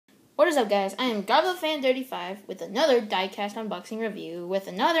What is up, guys? I am GobleFan35 with another Diecast unboxing review with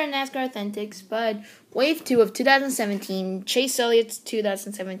another NASCAR Authentics, but Wave 2 of 2017, Chase Elliott's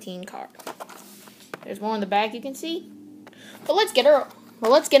 2017 car. There's one in the back you can see. But let's get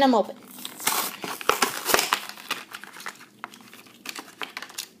them open.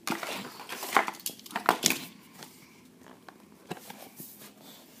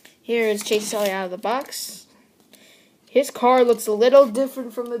 Here is Chase Elliot out of the box. His car looks a little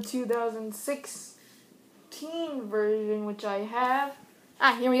different from the 2016 version, which I have.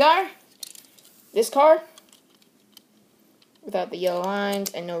 Here we are. This car, without the yellow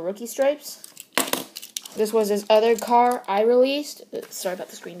lines and no rookie stripes. This was his other car I released. Sorry about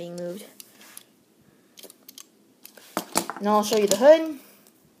the screen being moved. Now I'll show you the hood.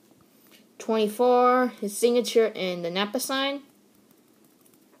 24, his signature, and the Napa sign.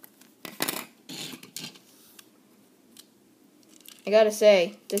 I gotta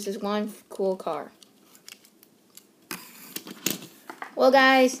say, this is one cool car. Well,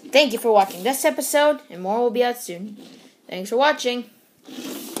 guys, thank you for watching this episode, and more will be out soon. Thanks for watching.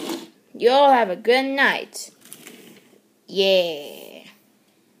 You all have a good night. Yeah.